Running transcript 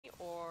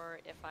for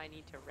if I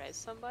need to res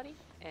somebody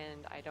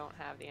and I don't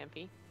have the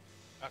MP.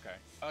 Okay.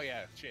 Oh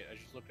yeah, shit. I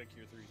just looked at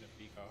Tier 3's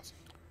MP cost.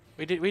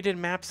 We did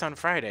maps on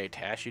Friday,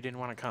 Tash. You didn't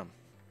want to come.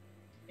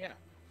 Yeah.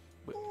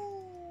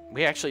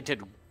 We actually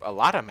did a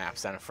lot of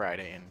maps on a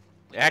Friday, and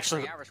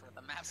actually 3 hours worth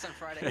of maps on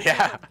Friday.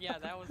 Yeah. Yeah,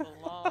 that was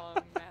a long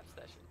map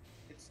session.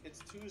 It's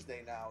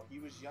Tuesday now. He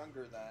was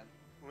younger then.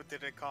 What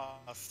did it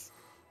cost?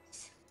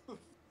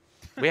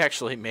 we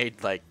actually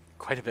made like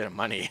quite a bit of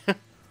money. It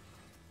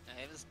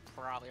was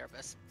probably our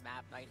best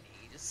map night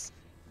in ages.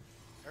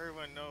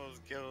 Everyone knows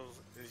Gills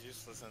is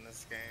useless in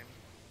this game.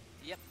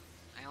 Yep.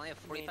 I only have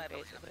I mean, 45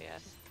 basically,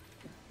 yes.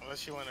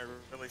 Unless you want a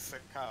really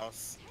sick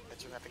house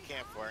that you have to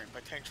camp for and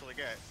potentially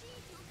get.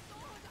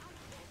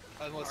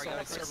 Unless Or the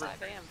you server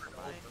 5 AM for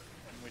over, mine.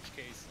 in which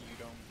case you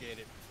don't get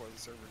it before the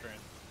server trend.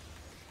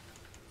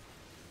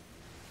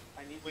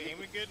 I need to Wait, get ain't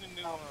we getting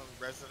a new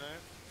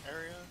resident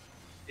area?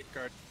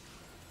 Ishgard.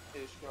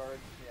 Ishgard.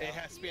 Yeah. It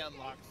has to be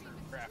unlocked through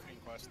crafting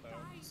quest though,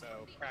 so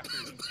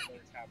crafters and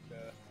players have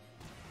to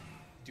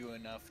do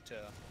enough to.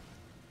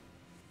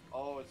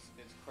 Oh, it's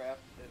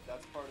craft.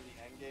 That's part of the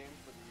end game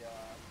for the.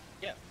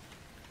 Yeah.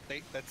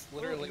 That's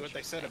literally what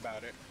they said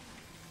about it.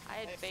 I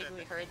had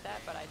vaguely heard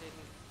that, but I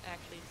didn't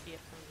actually see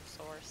it from the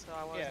source, so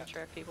I wasn't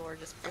sure if people were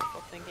just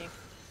wishful thinking.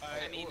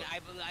 I mean,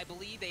 I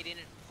believe they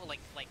didn't like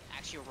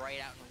actually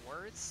write out in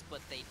words,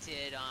 but they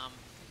did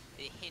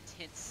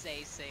hint,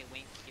 say,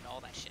 wink, you know, all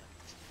that shit.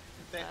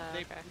 They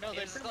It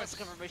was as close to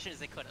confirmation as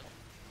they could have.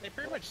 They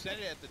pretty much said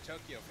it at the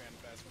Tokyo Fan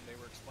Fest when they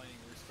were explaining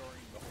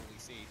restoring the Holy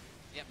See.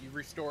 Yep. You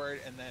restore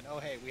it, and then, oh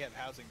hey, we have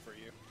housing for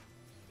you.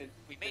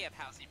 We may have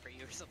housing for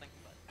you or something,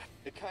 but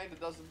It kind of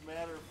doesn't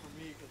matter for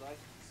me because I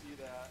can see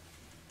that.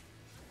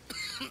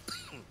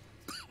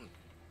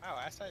 Wow,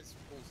 Assize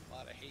pulls a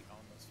lot of hate on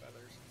those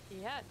feathers.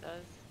 Yeah, it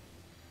does.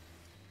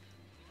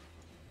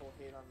 People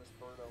hate on this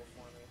Birdo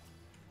for me.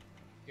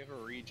 You have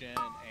a regen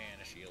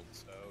and a shield,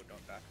 so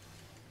don't die.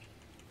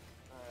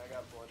 Alright, I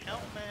got blood.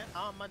 Help me,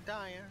 I'm a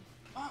dying.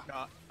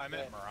 No, I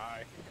meant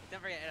Mirai.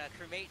 don't forget,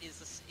 cremate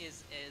is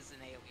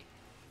an AoE.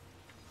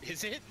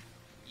 Is it?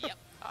 Yep.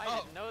 I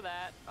didn't know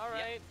that.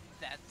 Alright.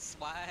 That's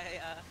why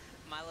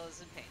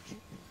Milo's in pain.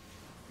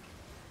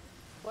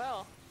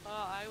 Well,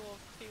 I will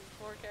be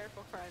more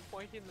careful when I'm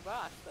pointing the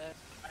boss then.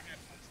 I have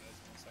Princess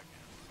in a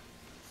second,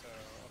 so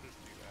I'll just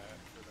do that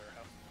for their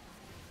help.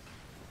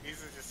 He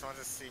just wants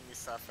to see me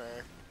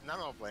suffer. And I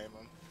don't blame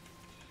him.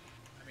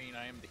 I mean,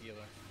 I am the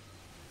healer.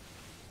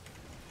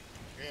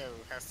 Yeah,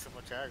 who has too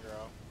much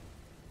aggro.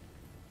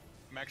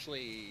 I'm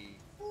actually...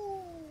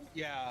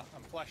 Yeah,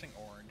 I'm flashing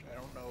orange. I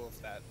don't know if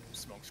that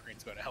smoke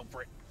screen's going to help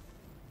right.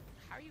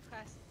 How are you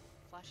guys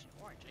flashing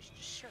orange? I should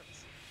just shirt.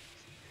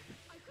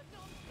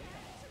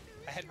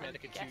 I had I'm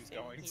Medicaid guessing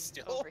going he's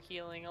still.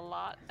 overhealing a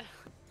lot.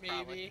 Maybe.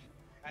 Probably.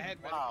 I had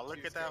Wow, Medicaid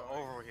look at that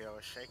going.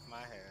 overheal. Shake my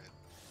head.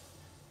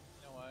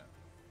 You know what?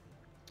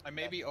 I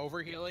may be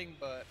overhealing,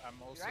 but I'm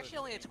also... You're actually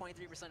only at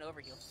 23%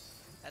 overheal.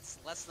 That's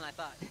less than I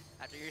thought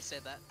after you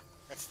said that.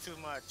 That's too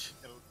much.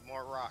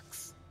 More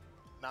rocks.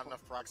 Not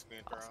enough rocks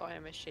being thrown. Also,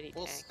 I'm a shitty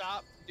Well, tank.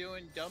 stop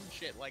doing dumb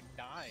shit like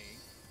dying.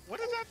 What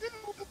did I do?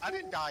 I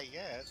didn't die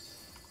yet.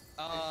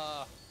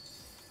 I'm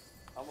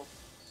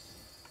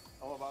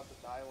about to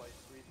die like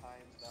 3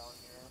 times down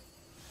here.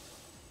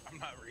 I'm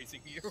not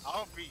raising you.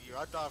 I'll beat you.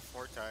 I died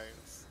 4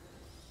 times.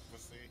 We'll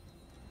see.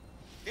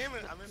 Damn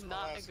it, I missed my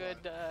Not a last good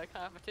one.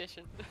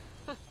 competition.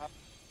 My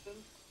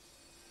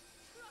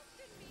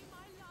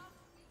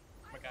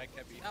guy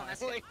kept being Oh,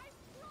 that's like,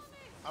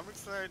 I'm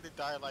excited to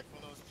die like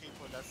one of those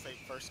people that say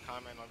first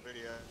comment on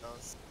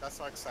videos. That's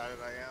how excited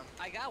I am.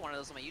 I got one of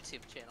those on my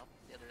YouTube channel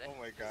the other day. Oh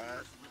my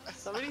god.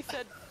 Somebody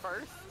said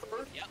first?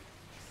 Yep.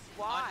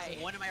 Why?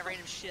 On one of my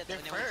random shit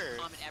that They're no one's first.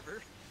 comment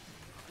ever.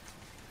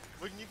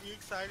 Wouldn't you be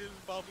excited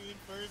about being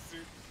first?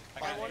 Or...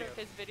 I one of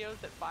his videos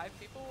that 5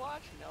 people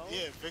watch? No.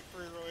 Yeah,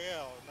 Victory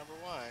Royale,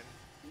 #1.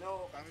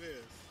 No, That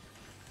it is.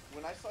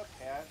 when I saw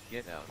Tash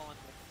Get out.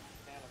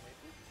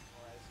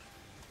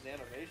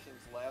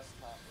 animations last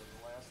time, or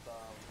the last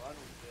run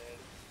we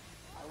did,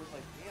 I was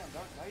like, damn,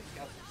 Dark Knight's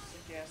got some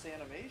sick ass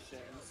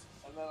animations.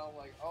 And then I'm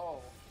like, oh,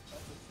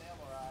 that's a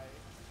samurai.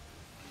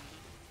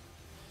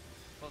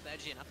 Well,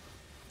 edgy enough.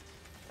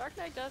 Dark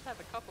Knight does have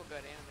a couple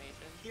good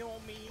animations. Heal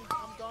me,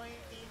 I'm dying.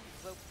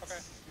 okay,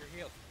 you're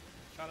healed.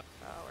 Shut up.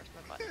 Oh, where's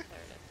my button?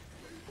 There it is.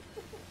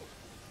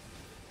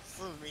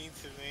 So mean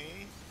to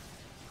me.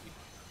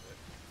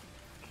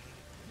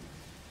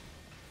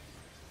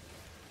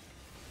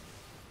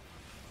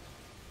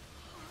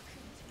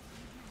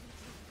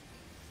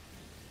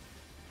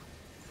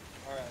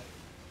 Alright.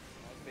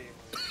 My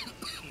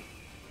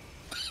favorite.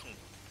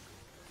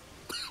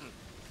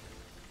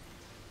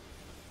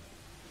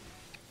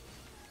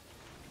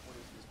 What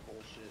is this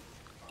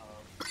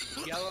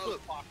bullshit? Yellow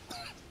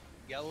clockwise.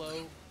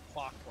 Yellow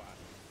clockwise.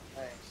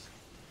 Thanks.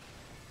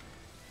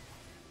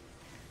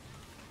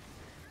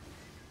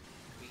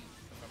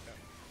 Okay.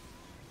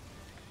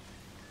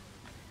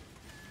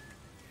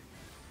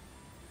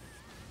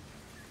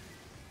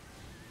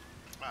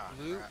 Ah,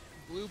 Blue, crap.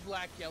 blue,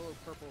 black, yellow,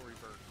 purple,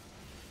 revert.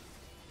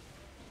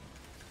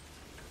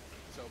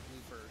 so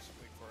blue first.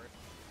 Wait for it.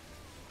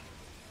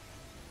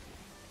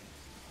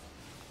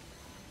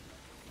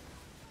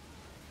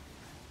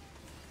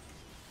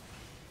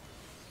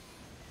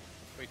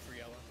 Wait for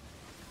yellow.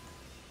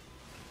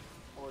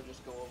 Or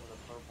just go over the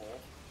purple.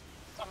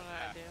 That's what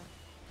I do.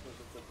 Because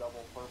it's a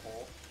double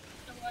purple.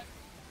 You know what?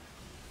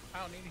 I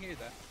don't need to hear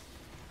that.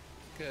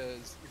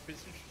 Because your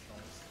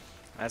positionals.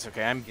 That's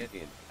okay.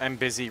 I'm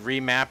busy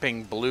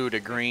remapping blue to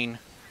green.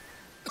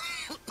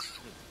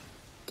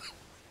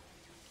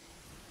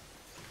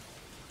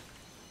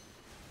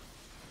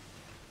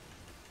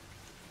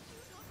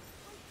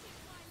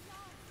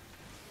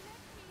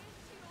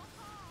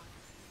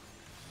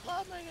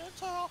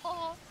 Let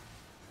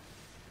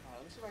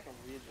me see if I can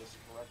read this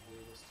correctly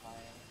this time.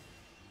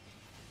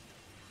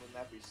 Wouldn't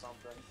that be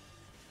something?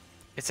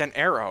 It's an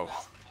arrow.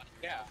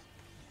 Yeah.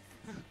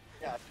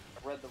 Yeah,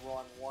 I read the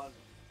wrong one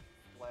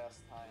last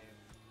time.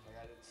 Like,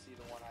 I didn't see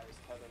the one I was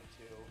tethered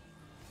to.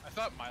 I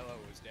thought Milo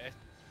was dead.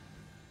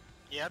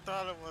 Yeah, I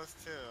thought it was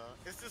too.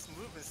 It's this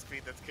movement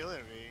speed that's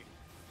killing me.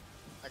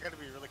 I gotta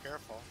be really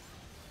careful.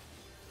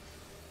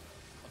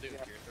 I'll do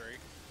it tier 3. You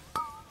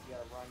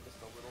gotta run just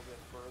a little bit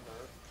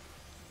further.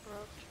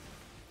 Roach.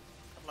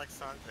 I'm like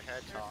Sonic the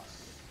Hedgehog.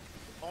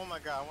 Oh my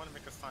god, I want to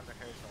make a Sonic the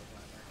Hedgehog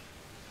lander.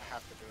 I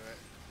have to do it.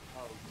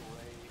 Oh,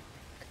 great.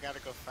 I gotta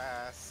go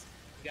fast.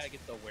 You gotta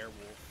get the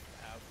werewolf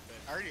outfit.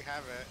 I already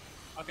have it.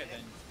 Okay,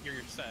 then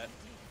you're set.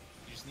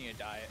 You just need a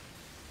diet.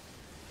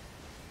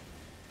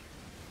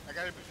 I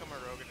gotta become a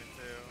Rogan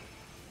too.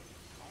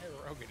 Why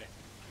Rogan?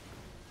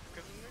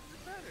 Because it makes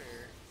it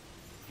better.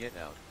 Get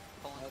out.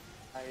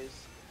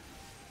 Guys,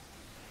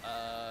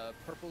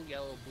 Purple,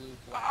 yellow, blue,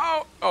 black.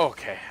 Oh,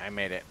 okay. I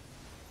made it.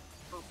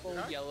 Purple,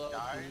 Did I yellow,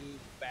 die?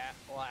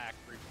 blue, black.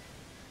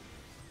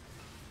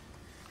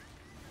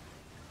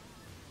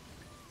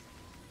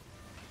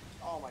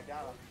 oh my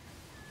god,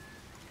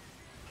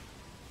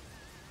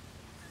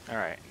 All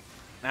right.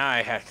 Now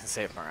I can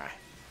save Mariah.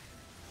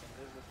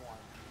 there's this one.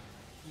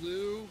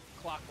 Blue,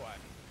 clockwise.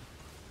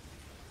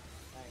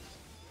 Thanks.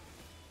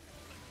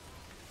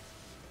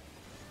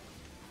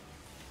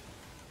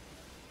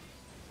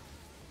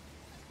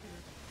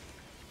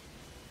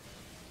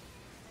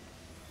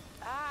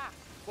 Ah!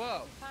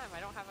 Whoa! Time. I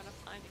don't have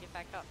enough time to get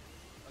back up.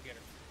 I'll get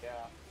her.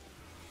 Yeah.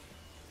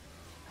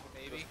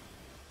 Maybe.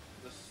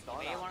 Just You stun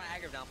may on want me. to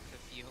aggro dump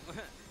if you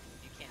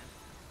you can.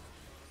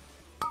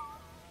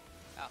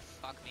 Oh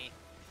fuck me.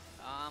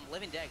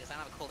 Living dead because I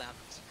don't have a cooldown.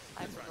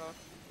 I That's right. broke.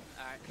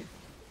 Alright.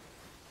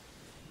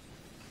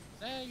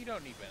 Nah, you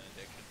don't need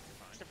benediction. You're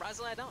fine.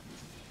 Surprisingly, I don't.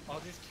 I'll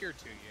just cure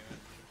 2 you and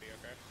it should be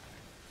okay.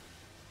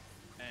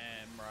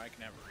 And Mariah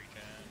can have a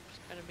regen.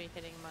 Just gonna be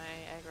hitting my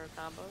aggro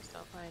combos,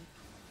 don't mind.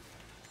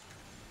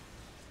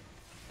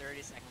 30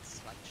 seconds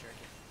like a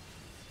shuriken.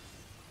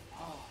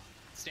 Oh,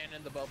 Stand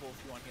in the bubble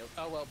if you want heal.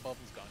 Oh well,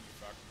 bubble's gone.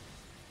 You're fucked.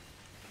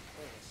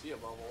 I didn't even see a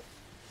bubble.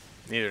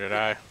 Neither did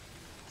I.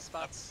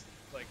 Spots.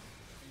 Like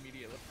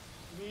immediately.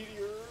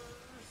 Meteors!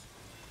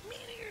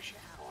 Meteor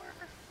shower.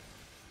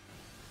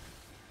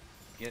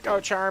 Go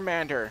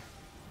Charmander.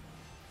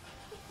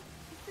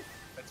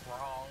 That's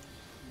wrong.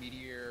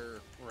 Meteor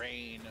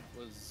rain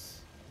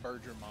was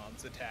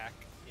Bergermon's attack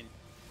in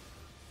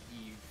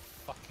the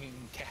fucking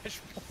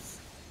casuals.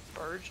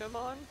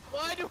 Bergemon?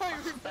 Why do I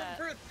that?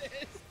 remember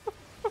this?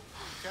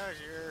 Because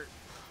you're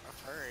a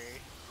furry.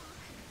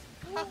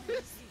 How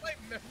is my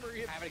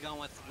memory of I haven't gone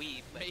with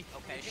weeb, but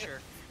okay, sure.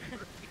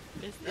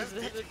 Is That's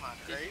this a Digimon,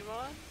 right?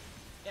 Digimon?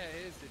 Yeah,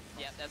 it is.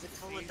 Yeah, that's It's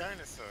full of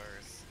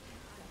dinosaurs.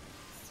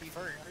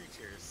 Furry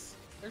creatures.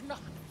 They're not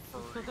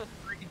furry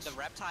creatures. the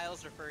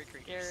reptiles are furry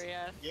creatures. Scary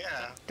ass.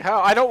 Yeah. Hell,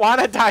 I don't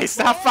want to die.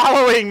 Stop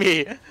following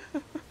me. The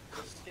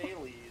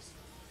Scalies.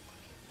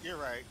 You're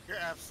right. You're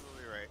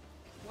absolutely right.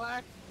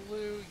 Black,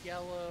 blue,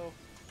 yellow.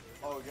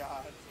 Oh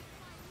god.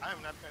 I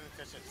am not paying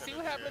attention to See the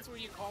what video. happens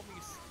when you call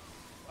me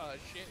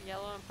shit.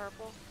 Yellow and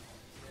purple?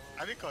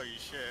 I didn't call you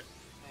shit.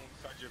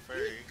 Thanks. Called you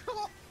furry.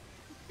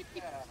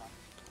 Yeah.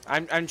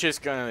 I'm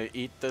just gonna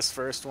eat this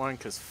first one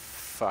because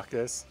fuck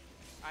this.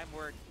 I'm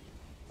worried.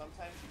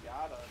 Sometimes you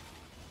gotta.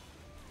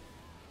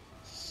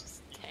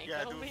 Just You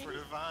gotta tangle do it me? for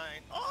the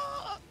vine.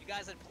 Oh! You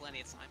guys had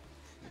plenty of time.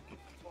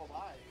 Oh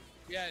my.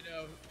 Yeah,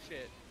 no,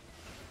 shit.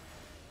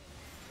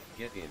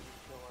 Get in. Killer.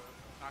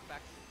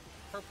 Knockback.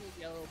 Purple,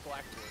 yellow,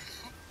 black,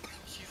 blue.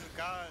 She's a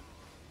god.